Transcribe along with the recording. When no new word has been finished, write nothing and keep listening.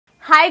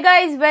Hi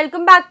guys,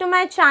 welcome back to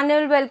my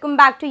channel. Welcome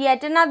back to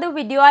yet another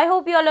video. I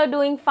hope you all are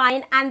doing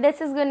fine, and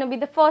this is going to be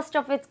the first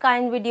of its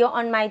kind video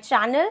on my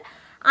channel.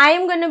 I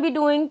am going to be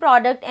doing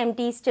product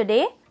empties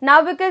today.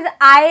 Now, because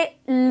I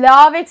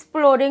love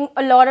exploring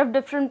a lot of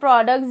different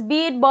products,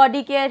 be it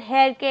body care,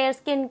 hair care,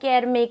 skin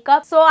care,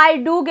 makeup. So I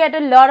do get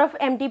a lot of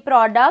empty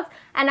products,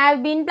 and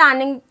I've been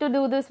planning to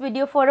do this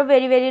video for a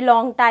very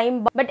long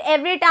time. But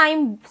every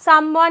time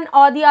someone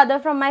or the other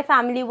from my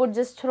family would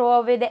just throw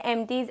away the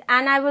empties,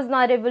 and I was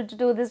not able to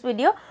do this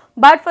video.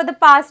 But for the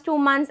past 2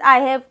 months, I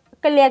have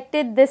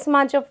collected this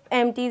much of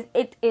empties.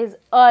 It is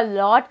a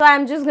lot, so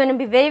I'm just going to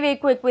be very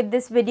quick with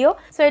this video.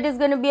 So it is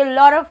going to be a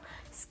lot of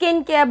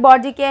skincare,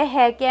 body care,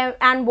 hair care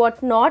and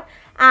whatnot,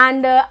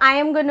 and I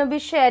am going to be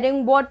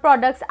sharing what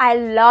products I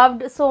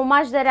loved so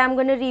much that I'm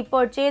going to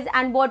repurchase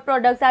and what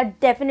products are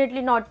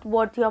definitely not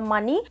worth your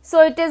money.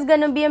 So it is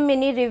going to be a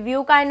mini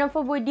review kind of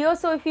a video.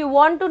 So if you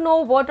want to know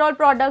what all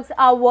products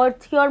are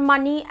worth your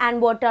money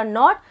and what are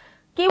not,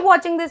 keep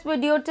watching this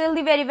video till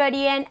the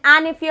very end.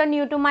 And if you're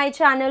new to my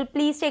channel,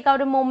 please take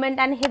out a moment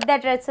and hit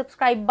that red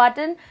subscribe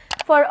button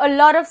for a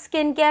lot of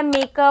skincare,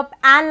 makeup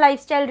and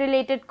lifestyle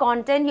related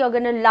content. You're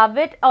gonna love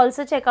it.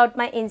 Also check out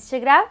my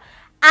Instagram.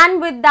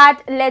 And with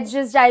that, let's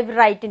just dive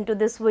right into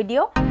this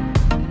video.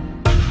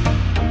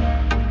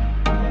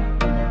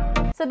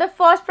 So the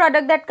first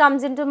product that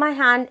comes into my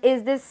hand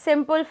is this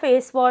simple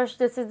face wash.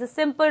 This is the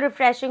simple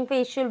refreshing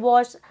facial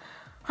wash,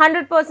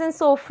 100%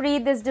 soap free.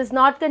 This does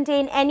not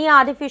contain any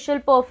artificial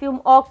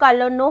perfume or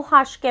color, no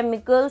harsh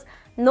chemicals,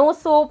 no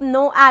soap,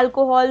 no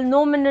alcohol,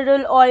 no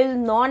mineral oil,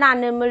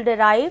 non-animal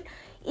derived.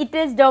 It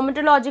is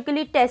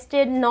dermatologically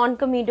tested,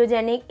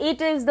 non-comedogenic.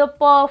 It is the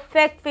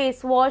perfect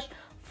face wash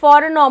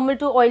for a normal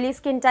to oily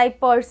skin type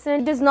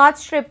person. It does not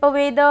strip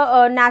away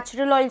the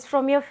natural oils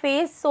from your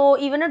face, so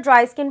even a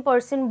dry skin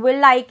person will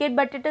like it,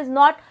 but it is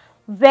not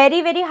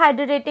very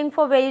hydrating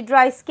for very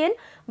dry skin.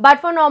 But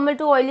for normal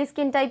to oily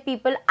skin type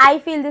people, I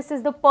feel this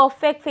is the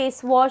perfect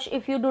face wash.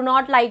 If you do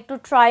not like to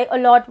try a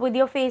lot with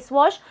your face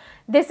wash,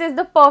 this is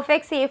the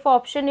perfect safe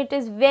option. It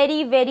is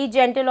very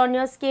gentle on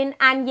your skin,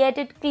 and yet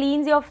it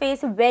cleans your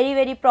face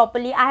very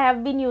properly. I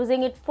have been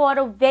using it for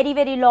a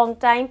very long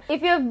time.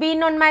 If you have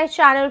been on my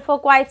channel for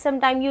quite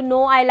some time, you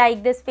know I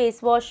like this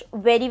face wash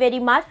very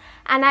much,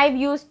 and I've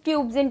used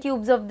tubes and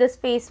tubes of this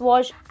face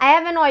wash. I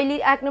have an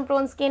oily acne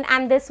prone skin,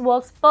 and this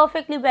works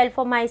perfectly well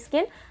for my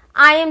skin.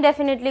 I am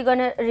definitely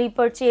gonna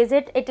repurchase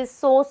it. It is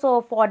so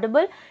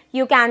affordable.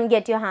 You can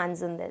get your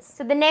hands on this.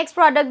 So the next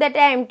product that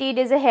I emptied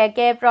is a hair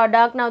care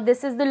product. Now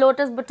this is the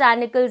Lotus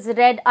Botanicals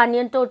Red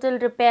Onion Total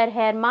Repair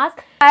Hair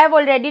Mask. I have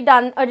already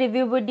done a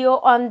review video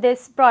on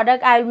this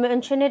product. I'll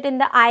mention it in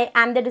the I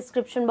and the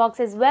description box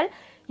as well.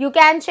 You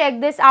can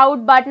check this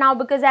out, but now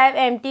because I have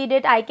emptied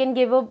it, I can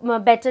give a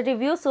better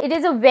review. So it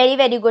is a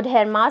very good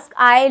hair mask.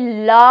 I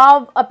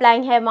love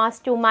applying hair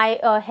mask to my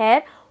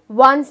hair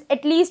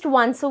at least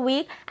once a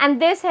week,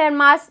 and this hair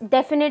mask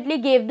definitely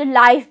gave the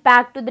life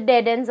back to the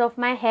dead ends of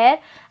my hair,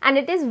 and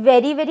it is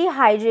very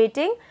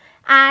hydrating,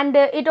 and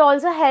it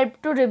also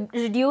helped to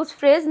reduce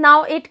frizz.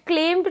 Now it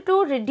claimed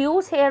to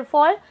reduce hair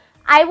fall.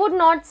 I would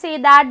not say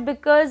that,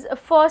 because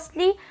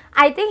firstly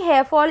I think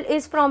hair fall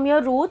is from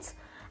your roots,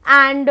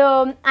 and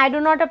I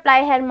do not apply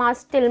hair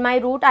mask till my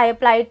root. I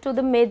apply it to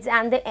the mids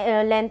and the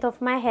length of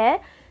my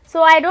hair.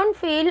 So I don't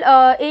feel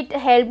it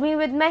helped me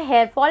with my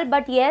hair fall,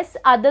 but yes,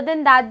 other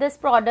than that, this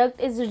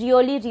product is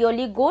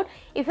really good.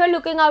 If you're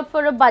looking out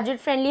for a budget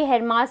friendly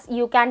hair mask,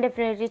 you can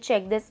definitely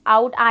check this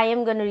out. I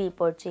am gonna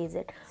repurchase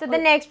it. So the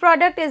next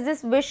product is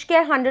this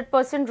WishCare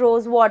 100%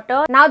 rose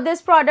water. Now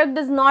this product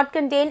does not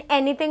contain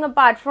anything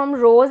apart from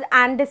rose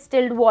and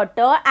distilled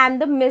water, and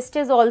the mist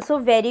is also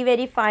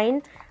very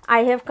fine.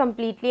 I have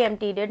completely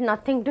emptied it,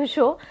 nothing to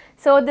show.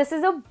 So this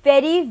is a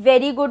very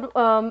good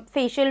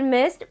facial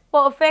mist,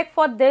 perfect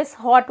for this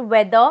hot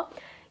weather.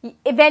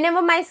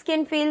 Whenever my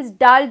skin feels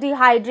dull,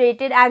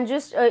 dehydrated, and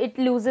just it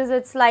loses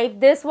its life,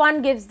 this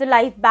one gives the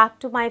life back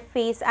to my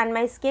face and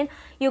my skin.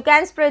 You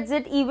can spritz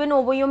it even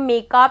over your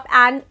makeup,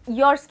 and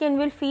your skin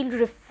will feel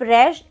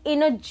refreshed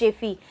in a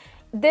jiffy.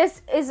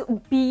 This is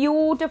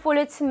beautiful.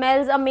 It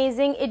smells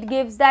amazing. It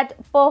gives that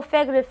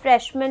perfect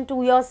refreshment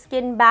to your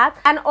skin back.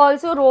 And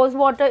also rose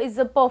water is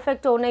a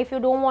perfect toner. If you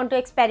don't want to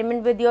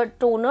experiment with your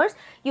toners,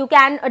 you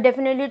can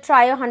definitely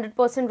try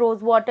 100%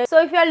 rose water.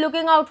 So if you are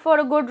looking out for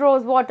a good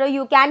rose water,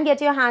 you can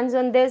get your hands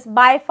on this.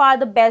 By far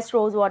the best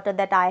rose water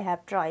that I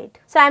have tried.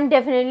 So I'm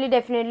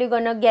definitely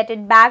gonna get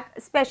it back,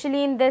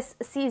 especially in this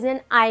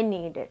season. I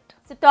need it.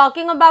 So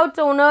talking about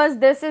toners,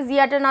 this is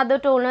yet another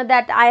toner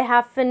that I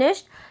have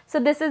finished. So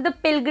this is the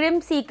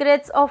Pilgrim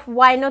Secrets of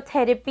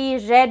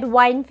Winotherapy Red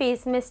Wine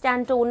Face Mist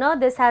and Toner.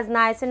 This has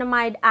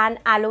niacinamide and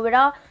aloe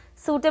vera,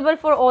 suitable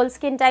for all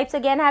skin types.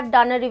 Again, I have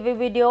done a review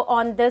video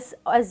on this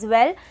as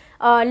well.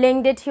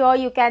 Linked it here.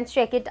 You can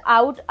check it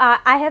out.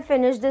 I have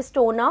finished this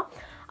toner.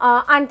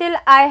 Until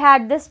I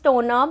had this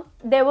toner,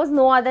 there was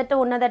no other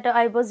toner that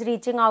I was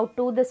reaching out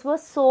to. This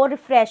was so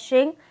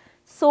refreshing,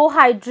 so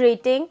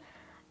hydrating.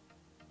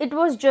 It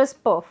was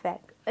just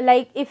perfect.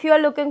 like if you are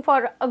looking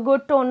for a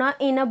good toner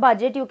in a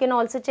budget, you can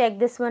also check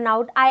this one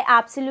out. I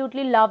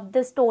absolutely love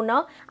this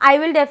toner. I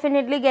will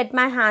definitely get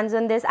my hands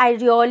on this. I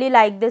really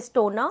like this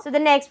toner. So the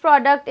next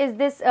product is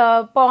this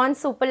Pond's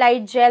Super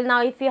Light Gel.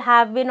 Now if you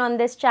have been on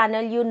this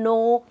channel, you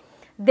know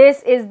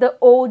this is the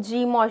OG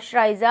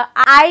moisturizer.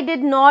 I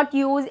did not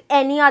use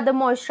any other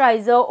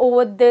moisturizer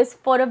over this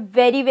for a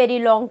very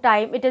long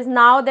time. It is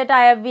now that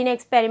I have been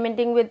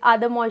experimenting with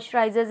other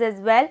moisturizers as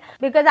well,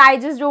 because I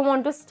just don't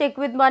want to stick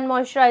with one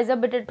moisturizer,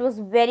 but it was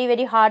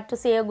very hard to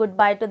say a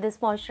goodbye to this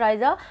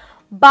moisturizer.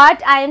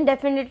 But I am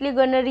definitely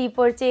gonna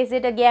repurchase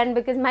it again,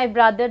 because my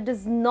brother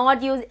does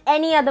not use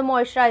any other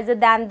moisturizer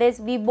than this.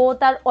 We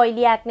both are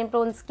oily, acne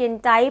prone skin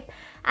type,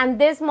 and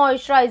this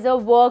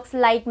moisturizer works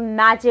like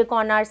magic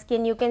on our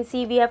skin. You can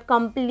see we have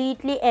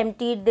completely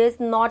emptied this,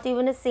 not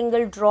even a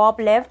single drop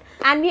left,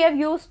 and we have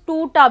used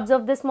 2 tubs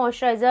of this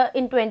moisturizer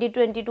in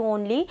 2022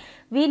 only.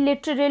 We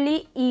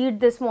literally eat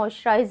this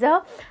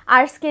moisturizer.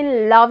 Our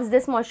skin loves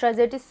this moisturizer.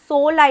 It is so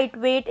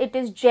lightweight, it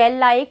is gel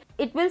like,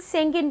 it will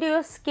sink into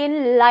your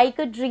skin like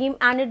a dream,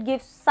 and it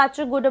gives such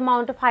a good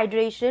amount of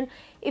hydration.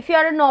 If you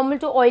are a normal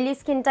to oily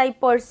skin type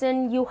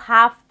person, you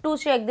have to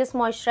check this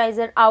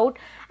moisturizer out,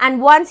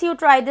 and once you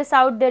try this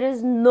out, there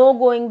is no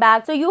going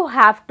back. So you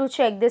have to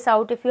check this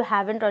out if you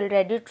haven't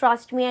already.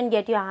 Trust me and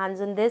get your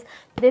hands on this.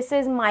 This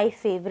is my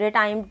favorite.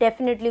 I am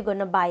definitely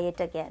gonna buy it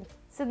again.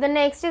 So the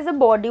next is a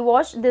body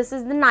wash. This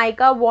is the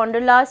Nykaa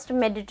Wanderlust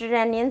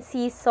Mediterranean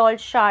Sea Salt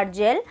Shower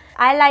Gel.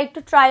 I like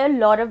to try a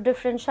lot of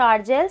different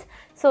shower gels.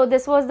 So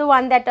this was the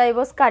one that I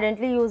was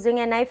currently using,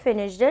 and I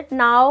finished it.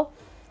 Now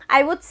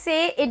I would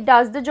say it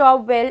does the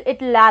job well. It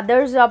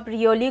lathers up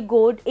really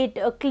good. It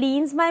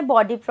cleans my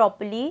body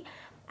properly,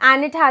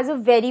 and it has a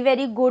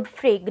very good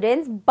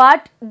fragrance,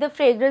 but the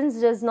fragrance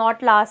does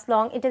not last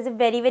long. It is a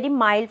very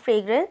mild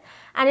fragrance,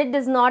 and it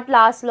does not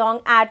last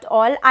long at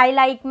all. I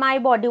like my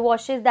body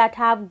washes that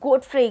have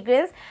good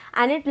fragrance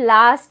and it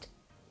lasts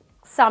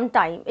some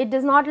time. It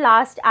does not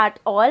last at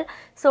all,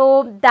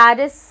 so that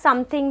is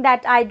something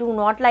that I do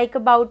not like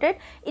about it.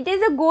 It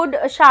is a good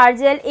shower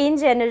gel in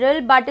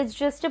general, but it's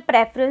just a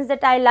preference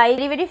that I like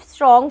very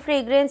strong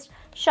fragrance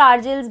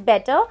shower gels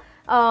better.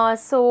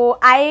 So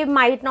I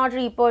might not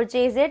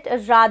repurchase it.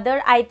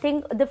 Rather, I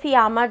think the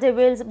Fiamma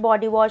Devils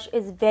body wash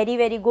is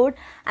very good,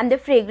 and the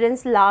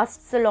fragrance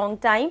lasts a long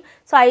time,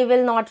 so I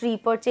will not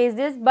repurchase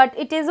this. But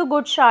it is a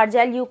good shower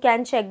gel. You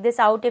can check this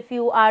out if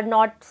you are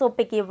not so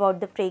picky about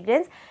the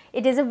fragrance.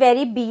 It is a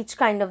very beach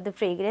kind of the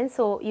fragrance,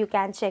 so you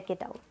can check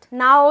it out.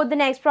 Now the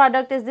next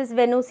product is this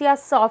Venusia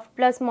Soft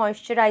Plus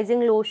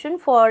Moisturizing Lotion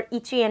for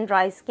itchy and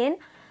dry skin.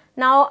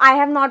 Now I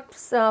have not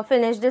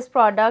finished this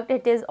product.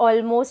 It is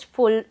almost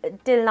full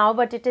till now,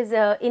 but it is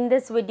in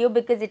this video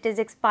because it is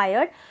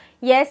expired.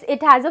 Yes,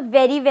 it has a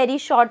very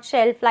short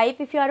shelf life.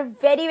 If you are a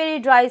very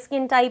dry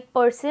skin type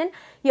person,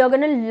 you're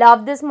gonna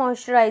love this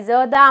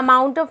moisturizer. The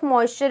amount of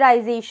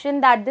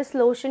moisturization that this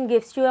lotion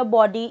gives to your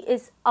body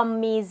is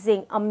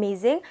amazing.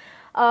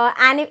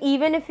 And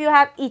even if you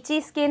have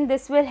itchy skin,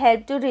 this will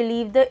help to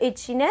relieve the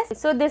itchiness.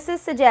 So this is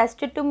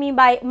suggested to me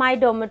by my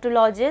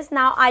dermatologist.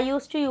 Now I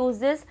used to use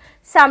this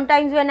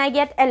sometimes when I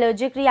get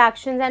allergic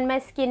reactions and my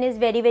skin is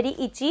very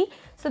itchy.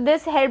 So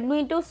this helped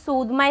me to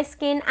soothe my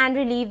skin and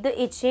relieve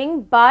the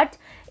itching, but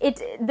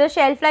the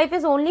shelf life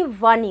is only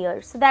 1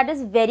 year, so that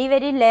is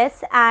very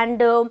less,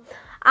 and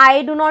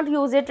I do not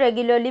use it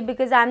regularly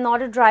because I am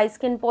not a dry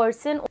skin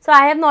person. So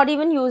I have not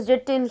even used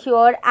it till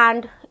here,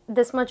 and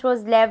this much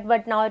was left,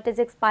 but now it is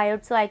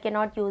expired, so I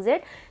cannot use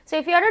it. So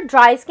if you are a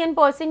dry skin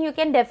person, you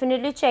can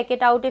definitely check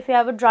it out. If you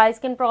have a dry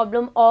skin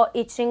problem or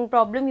itching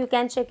problem, you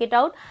can check it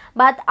out,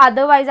 but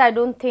otherwise I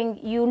don't think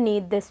you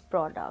need this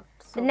product.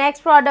 The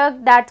next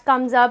product that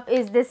comes up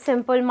is this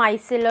simple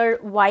micellar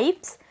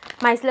wipes,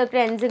 micellar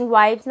cleansing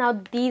wipes.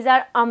 Now these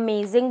are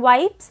amazing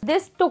wipes.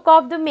 This took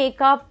off the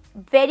makeup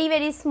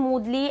very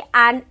smoothly,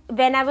 and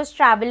when I was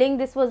traveling,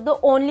 this was the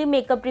only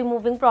makeup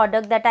removing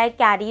product that I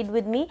carried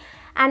with me,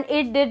 and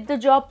it did the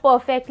job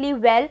perfectly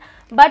well.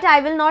 But I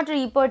will not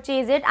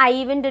repurchase it. I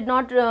even did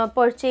not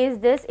purchase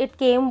this. It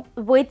came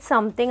with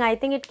something. I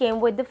think it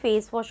came with the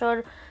face wash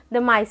or the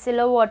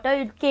micellar water.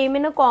 It came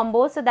in a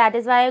combo, so that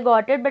is why I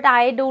got it. But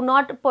I do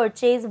not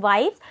purchase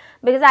wipes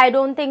because I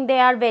don't think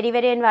they are very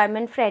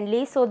environment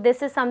friendly. So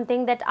this is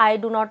something that I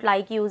do not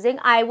like using.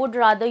 I would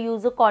rather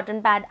use a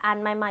cotton pad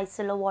and my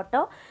micellar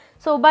water.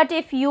 So, but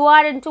if you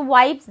are into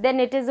wipes, then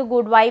it is a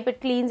good wipe.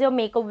 It cleans your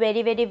makeup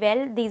very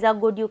well. These are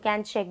good. You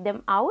can check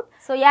them out.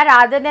 So yeah,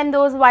 rather than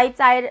those wipes,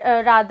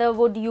 I rather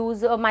would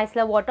use a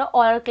micellar water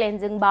or a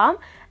cleansing balm.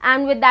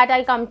 And with that,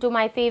 I come to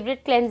my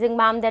favorite cleansing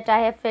balm that I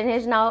have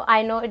finished. Now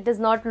I know it does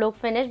not look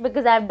finished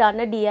because I have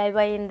done a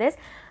DIY in this.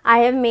 I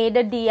have made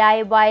a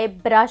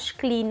DIY brush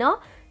cleaner.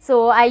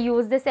 So I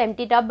use this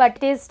empty tub, but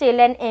it is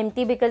still an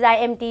empty because I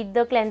emptied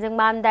the cleansing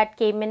balm that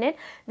came in it.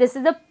 This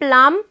is the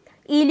Plum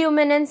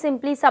Illuminant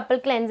Simply Supple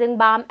Cleansing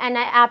Balm, and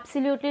I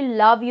absolutely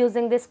love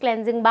using this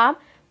cleansing balm.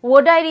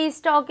 Would I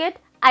restock it?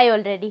 I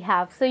already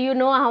have. So you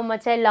know how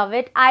much I love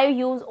it. I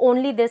use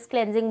only this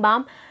cleansing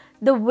balm.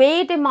 The way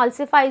it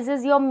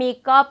emulsifies your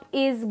makeup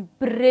is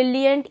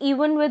brilliant.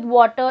 Even with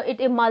water, it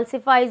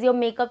emulsifies your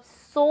makeup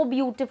so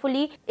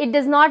beautifully. It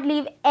does not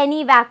leave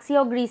any waxy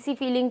or greasy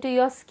feeling to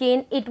your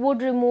skin. It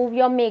would remove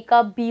your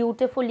makeup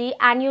beautifully,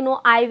 and you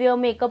know, I wear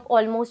makeup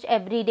almost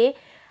every day,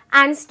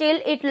 and still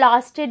it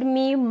lasted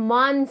me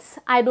months.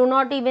 I do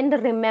not even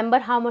remember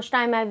how much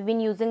time I've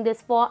been using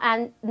this for,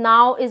 and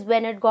now is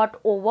when it got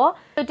over.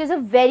 It is a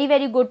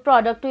very good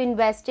product to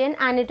invest in,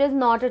 and it is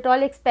not at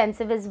all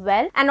expensive as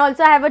well. And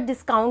also I have a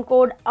discount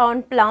code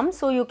on Plum,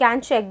 so you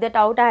can check that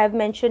out. I have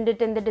mentioned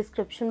it in the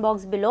description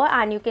box below,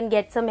 and you can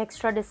get some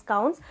extra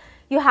discounts.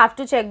 You have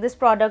to check this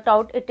product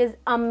out. It is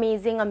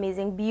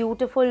amazing,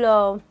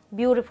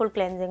 beautiful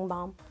cleansing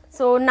balm.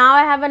 So now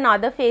I have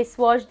another face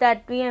wash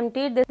that we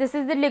emptied. This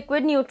is the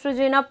liquid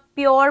Neutrogena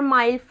Pure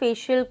Mild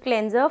Facial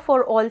Cleanser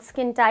for all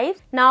skin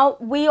types. Now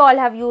we all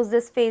have used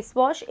this face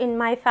wash in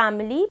my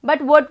family,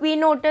 but what we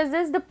noticed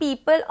is the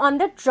people on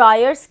the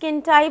drier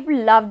skin type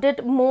loved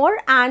it more,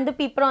 and the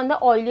people on the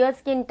oilier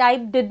skin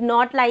type did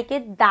not like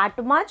it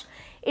that much.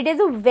 It is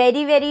a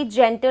very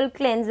gentle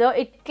cleanser.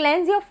 It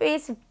cleanses your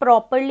face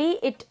properly.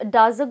 It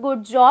does a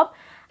good job.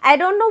 I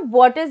don't know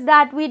what is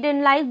that we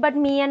didn't like, but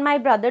me and my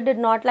brother did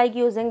not like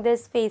using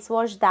this face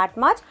wash that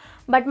much.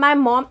 But my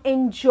mom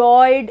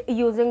enjoyed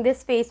using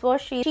this face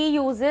wash. She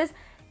uses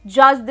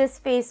just this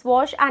face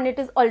wash, and it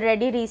is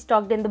already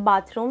restocked in the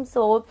bathroom.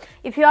 So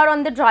if you are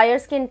on the drier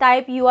skin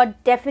type, you are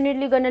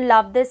definitely gonna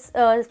love this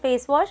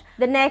face wash.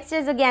 The next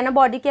is again a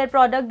body care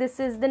product.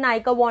 This is the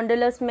Nykaa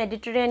Wanderlust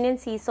Mediterranean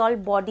Sea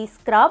Salt Body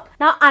Scrub.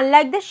 Now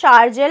unlike the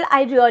shower gel,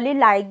 I really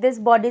like this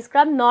body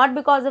scrub, not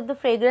because of the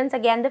fragrance.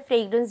 Again, the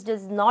fragrance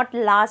does not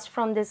last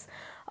from this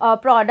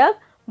product,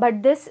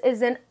 but this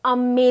is an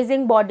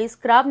amazing body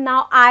scrub.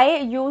 Now I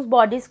use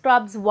body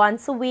scrubs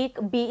once a week,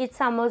 be it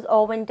summers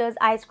or winters.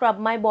 I scrub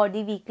my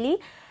body weekly,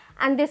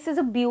 and this is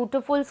a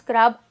beautiful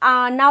scrub.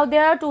 Now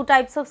there are two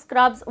types of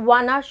scrubs.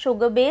 One are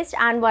sugar based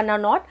and one are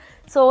not.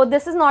 So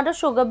this is not a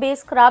sugar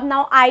based scrub.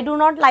 Now I do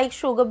not like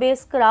sugar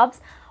based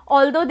scrubs,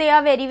 although they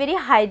are very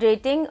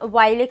hydrating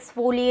while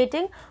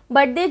exfoliating,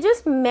 but they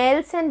just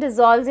melts and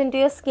dissolves into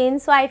your skin.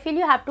 So I feel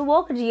you have to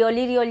work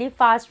really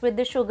fast with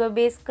the sugar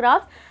based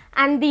scrubs.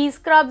 And these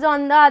scrubs,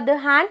 on the other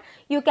hand,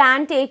 you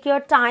can take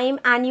your time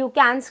and you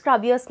can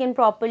scrub your skin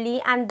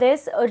properly, and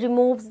this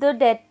removes the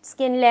dead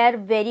skin layer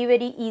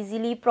very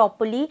easily,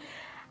 properly.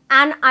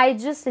 And I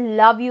just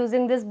love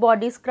using this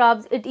body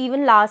scrubs. It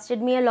even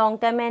lasted me a long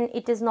time, and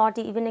it is not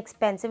even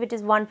expensive. It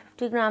is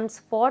 150 grams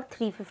for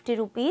 350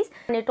 rupees,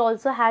 and it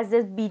also has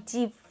this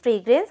beachy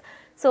fragrance.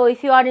 So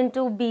if you are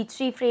into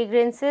beachy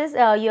fragrances,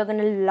 you're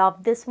gonna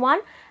love this one.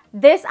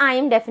 This I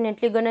am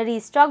definitely gonna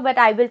restock, but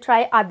I will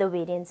try other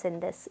variants in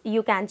this.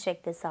 You can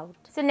check this out.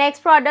 So next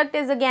product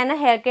is again a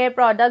hair care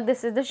product.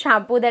 This is the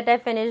shampoo that I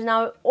finished.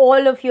 Now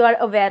all of you are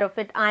aware of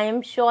it. I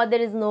am sure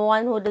there is no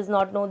one who does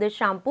not know this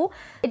shampoo.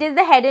 It is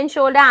the Head and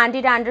Shoulder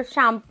Anti-Dandruff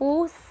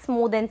Shampoo,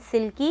 Smooth and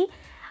Silky.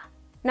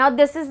 Now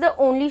this is the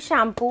only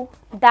shampoo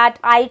that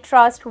I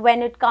trust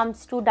when it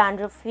comes to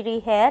dandruff-free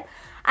hair.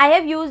 I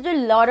have used a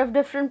lot of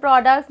different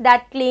products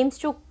that claims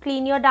to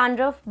clean your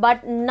dandruff,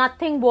 but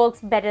nothing works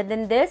better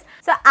than this.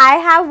 So I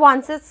have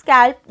once a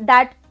scalp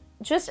that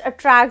just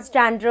attracts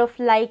dandruff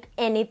like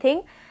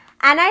anything,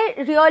 and I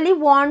really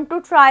want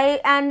to try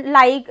and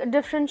like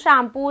different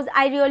shampoos.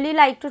 I really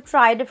like to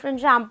try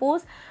different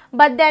shampoos,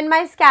 but then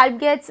my scalp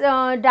gets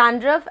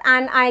dandruff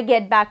and I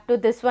get back to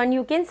this one.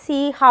 You can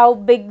see how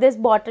big this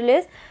bottle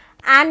is,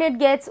 and it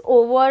gets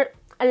over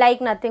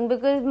like nothing,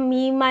 because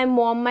me, my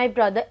mom, my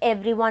brother,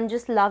 everyone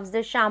just loves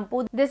this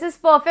shampoo. This is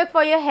perfect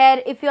for your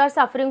hair if you are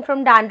suffering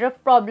from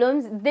dandruff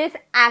problems. This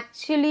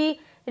actually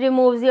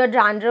removes your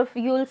dandruff.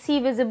 You'll see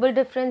visible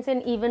difference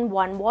in even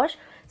one wash.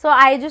 So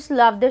I just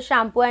love this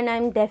shampoo, and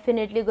I'm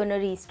definitely gonna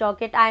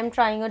restock it. I'm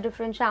trying a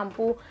different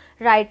shampoo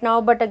right now,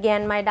 but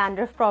again my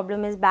dandruff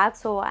problem is back,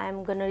 so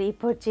I'm gonna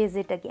repurchase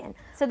it again.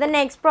 So the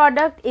next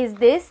product is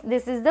this.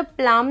 This is the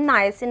Plum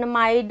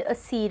Niacinamide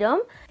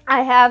Serum.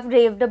 I have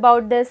raved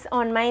about this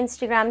on my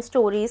Instagram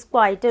stories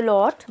quite a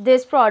lot.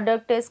 This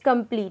product is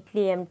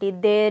completely empty.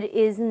 There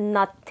is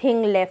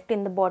nothing left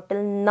in the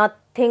bottle,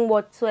 nothing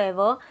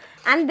whatsoever.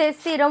 And this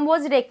serum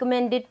was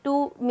recommended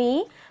to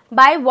me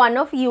by one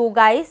of you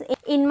guys.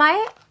 In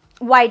my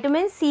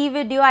vitamin C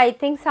video, I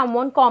think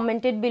someone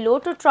commented below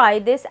to try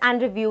this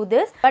and review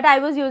this, but I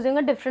was using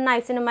a different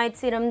niacinamide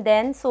serum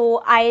then,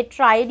 so I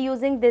tried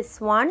using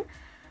this one.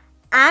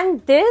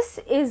 And this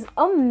is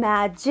a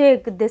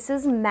magic. This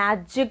is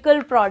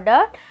magical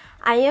product.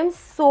 I am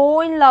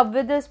so in love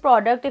with this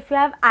product. If you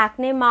have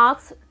acne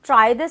marks,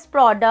 try this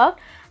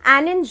product,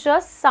 and in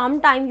just some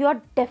time you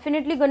are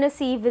definitely gonna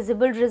see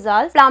visible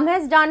results. Plum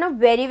has done a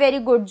very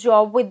good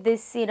job with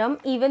this serum.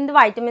 Even the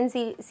vitamin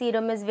C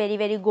serum is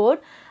very good.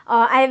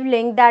 I have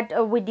linked that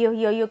video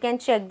here. You can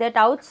check that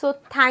out. So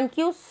thank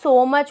you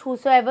so much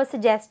whosoever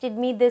suggested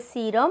me this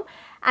serum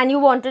and you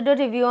wanted a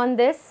review on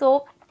this.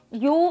 So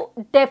you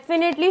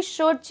definitely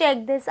should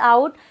check this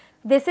out.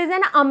 This is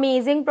an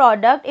amazing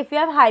product. If you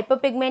have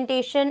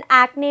hyperpigmentation,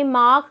 acne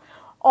marks,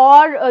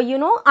 or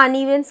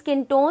uneven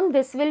skin tone,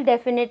 this will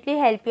definitely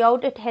help you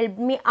out. It helped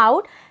me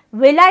out.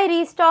 Will I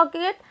restock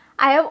it?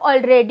 I have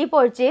already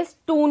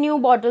purchased 2 new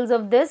bottles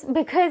of this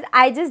because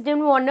I just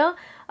didn't want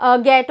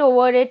to get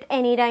over it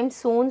anytime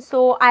soon.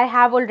 So I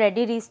have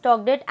already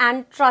restocked it,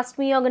 and trust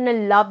me, you're gonna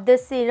love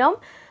this serum.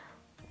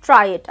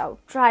 Try it out,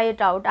 try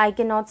it out. I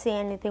cannot say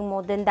anything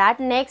more than that.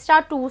 Next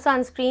are 2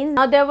 sunscreens.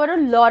 Now there were a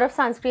lot of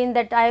sunscreen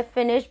that I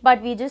finished,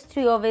 but we just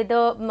threw away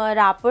the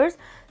wrappers,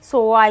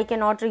 so I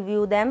cannot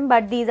review them.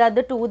 But these are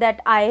the 2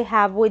 that I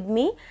have with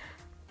me,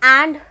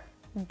 and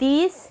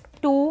these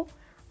 2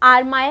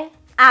 are my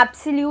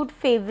absolute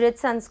favorite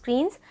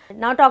sunscreens.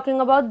 Now talking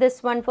about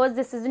this one first,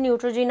 this is the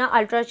Neutrogena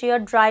Ultra Sheer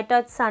Dry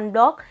Touch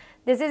Sunblock.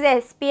 This is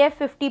SPF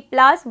 50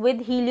 plus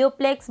with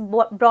Helioplex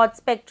broad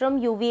spectrum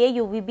UVA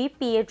UVB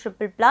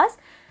PA+++,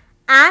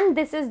 and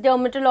this is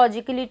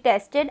dermatologically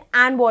tested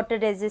and water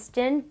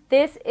resistant.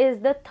 This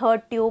is the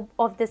 3rd tube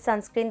of this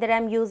sunscreen that I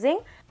am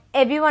using.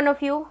 Every one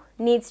of you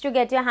needs to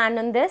get your hand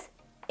on this.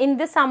 In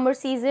the summer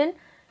season,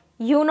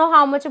 you know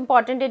how much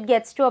important it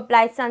gets to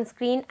apply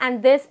sunscreen,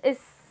 and this is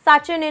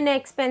such an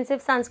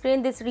inexpensive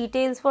sunscreen. This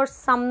retails for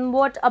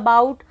somewhat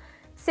about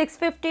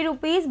 650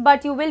 rupees,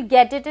 but you will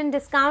get it in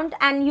discount,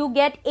 and you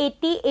get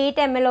 88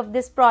 ml of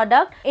this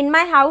product. In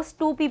my house,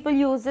 2 people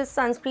use this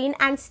sunscreen,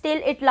 and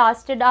still it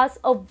lasted us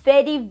a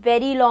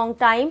very long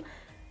time.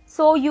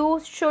 So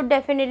you should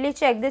definitely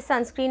check this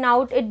sunscreen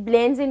out. It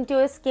blends into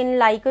your skin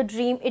like a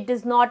dream. It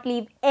does not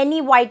leave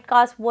any white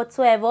cast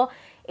whatsoever.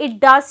 It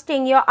does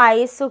sting your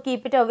eyes, so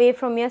keep it away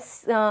from your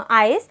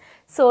eyes.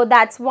 So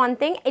that's one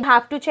thing. You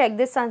have to check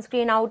this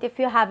sunscreen out if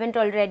you haven't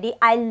already.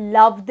 I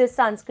love this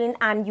sunscreen,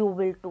 and you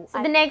will too.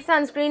 So the next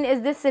sunscreen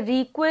is this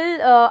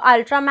Requil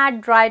Ultra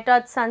Matte Dry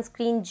Touch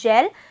Sunscreen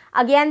Gel.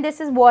 Again,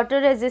 this is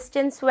water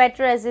resistant, sweat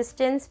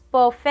resistance,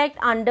 perfect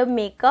under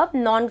makeup,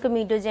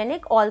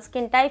 non-comedogenic, all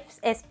skin types,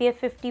 SPF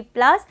 50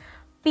 plus,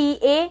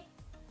 PA++++,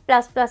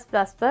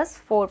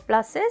 4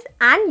 pluses,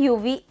 and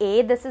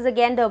UVA. This is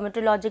again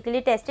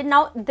dermatologically tested.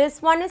 Now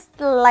this one is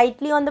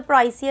slightly on the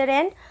pricier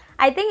end.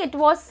 I think it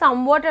was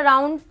somewhat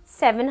around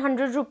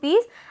 700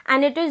 rupees,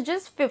 and it is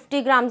just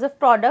 50 grams of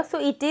product, so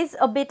it is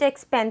a bit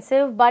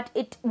expensive, but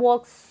it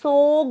works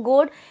so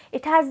good.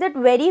 It has that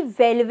very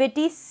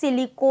velvety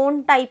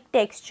silicone type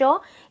texture.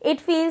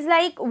 It feels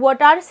like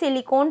what our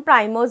silicone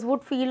primers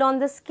would feel on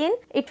the skin.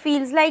 It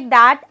feels like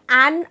that,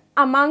 and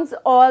amongst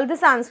all the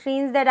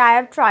sunscreens that I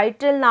have tried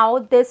till now,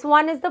 this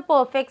one is the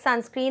perfect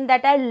sunscreen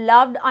that I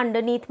loved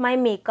underneath my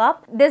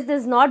makeup. This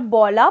does not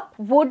ball up.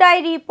 Would I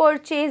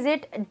repurchase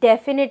it?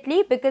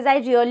 Definitely, because I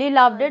really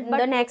loved it. But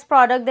the next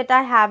product that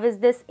I have is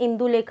this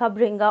Indulekha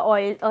Bringha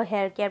Oil, a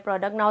hair care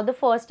product. Now the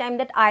first time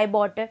that I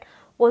bought it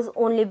was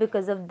only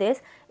because of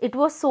this. It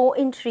was so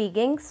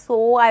intriguing,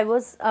 so I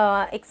was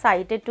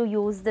excited to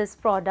use this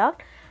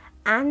product.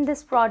 And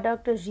this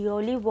product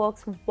really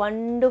works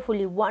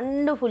wonderfully.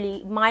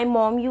 My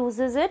mom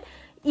uses it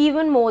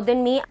even more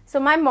than me. So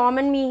my mom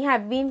and me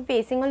have been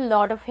facing a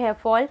lot of hair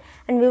fall,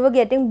 and we were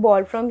getting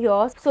bald from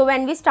here. So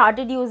when we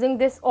started using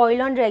this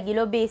oil on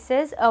regular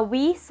basis,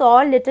 we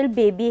saw little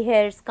baby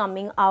hairs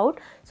coming out.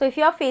 So if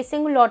you are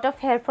facing a lot of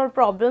hair fall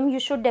problem, you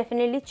should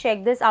definitely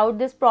check this out.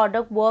 This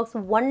product works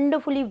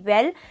wonderfully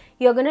well.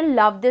 You're gonna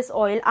love this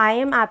oil. I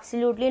am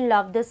absolutely in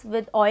love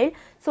with oil.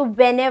 So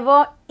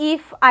whenever,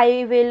 if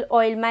I will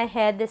oil my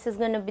hair, this is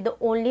gonna be the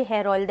only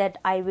hair oil that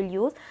I will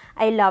use.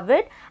 I love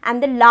it.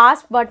 And the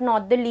last but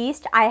not the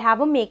least, I have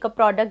a makeup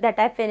product that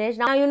I finished.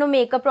 Now you know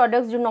makeup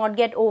products do not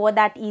get over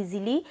that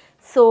easily.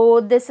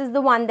 So this is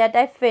the one that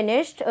I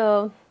finished.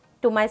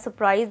 To my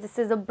surprise, this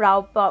is a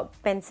brow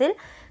pencil.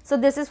 So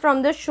this is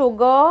from the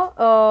Sugar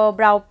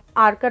Brow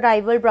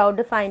Archival Brow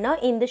Definer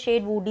in the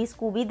shade Woody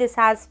Scooby. This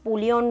has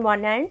spoolie on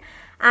one hand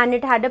and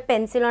it had a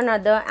pencil on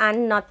other,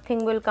 and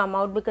nothing will come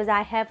out because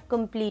I have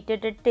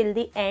completed it till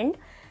the end.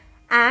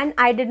 And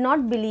I did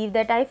not believe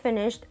that I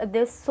finished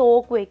this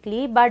so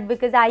quickly, but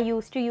because I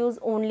used to use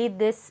only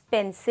this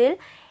pencil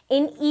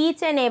in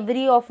each and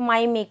every of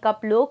my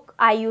makeup look,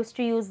 I used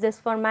to use this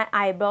for my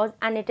eyebrows,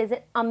 and it is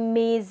an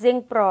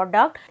amazing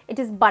product. It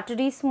is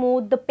buttery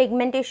smooth, the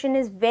pigmentation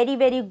is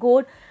very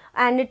good,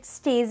 and it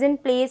stays in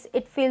place.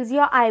 It fills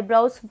your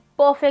eyebrows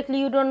perfectly.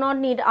 You do not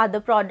need other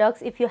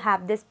products if you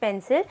have this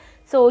pencil,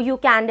 so you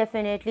can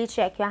definitely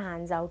check your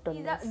hands out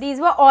on this. These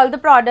were all the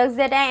products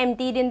that I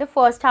emptied in the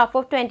first half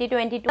of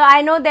 2022. So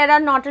I know there are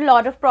not a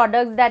lot of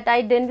products that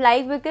I didn't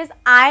like, because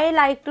I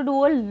like to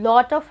do a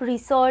lot of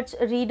research,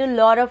 read a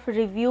lot of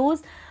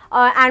reviews,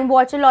 and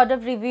watch a lot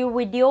of review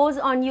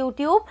videos on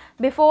YouTube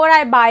before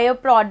I buy a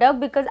product,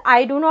 because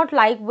I do not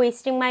like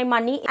wasting my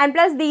money. And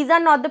plus, these are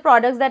not the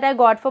products that I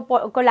got for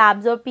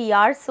collabs or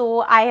PR,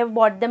 so I have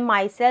bought them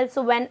myself.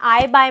 So when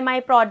I buy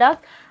my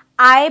products,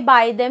 I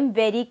buy them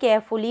very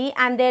carefully,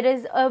 and there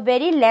is a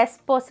very less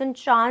 %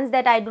 chance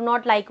that I do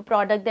not like a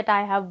product that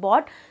I have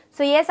bought.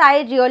 So yes,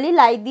 I really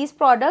like these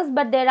products,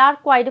 but there are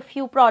quite a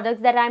few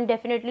products that I am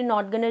definitely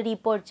not going to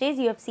repurchase.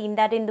 You have seen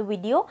that in the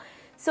video.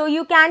 So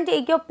you can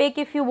take your pick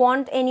if you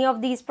want any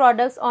of these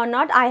products or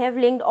not. I have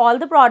linked all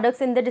the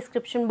products in the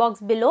description box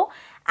below,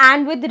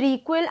 and with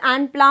Requil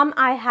and Plum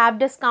I have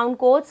discount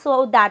codes,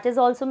 so that is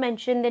also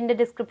mentioned in the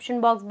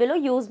description box below.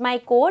 Use my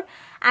code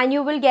and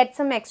you will get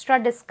some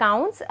extra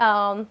discounts.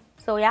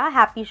 So yeah,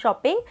 happy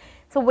shopping.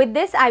 So with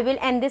this, I will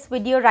end this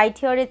video right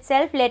here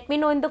itself. Let me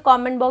know in the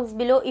comment box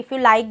below if you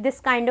like this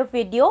kind of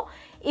video.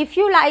 If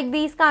you like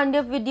these kind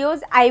of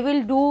videos, I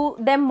will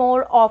do them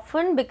more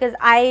often because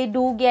I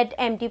do get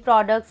empty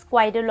products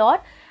quite a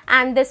lot,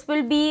 and this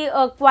will be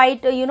a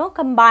quite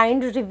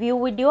combined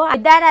review video.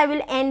 With that, I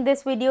will end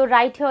this video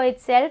right here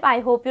itself. I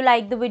hope you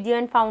liked the video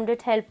and found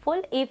it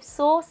helpful. If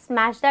so,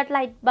 smash that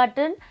like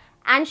button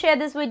and share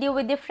this video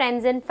with your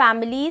friends and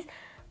families.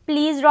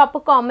 Please drop a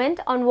comment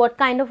on what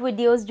kind of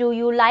videos do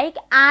you like,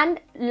 and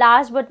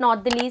last but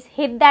not the least,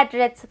 hit that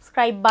red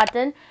subscribe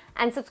button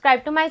and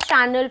subscribe to my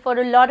channel for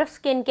a lot of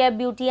skincare,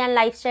 beauty and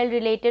lifestyle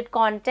related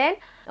content.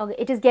 Okay,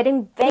 it is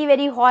getting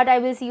very hot. I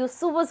will see you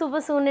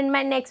super soon in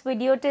my next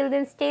video. Till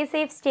then, stay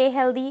safe, stay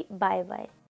healthy. Bye bye.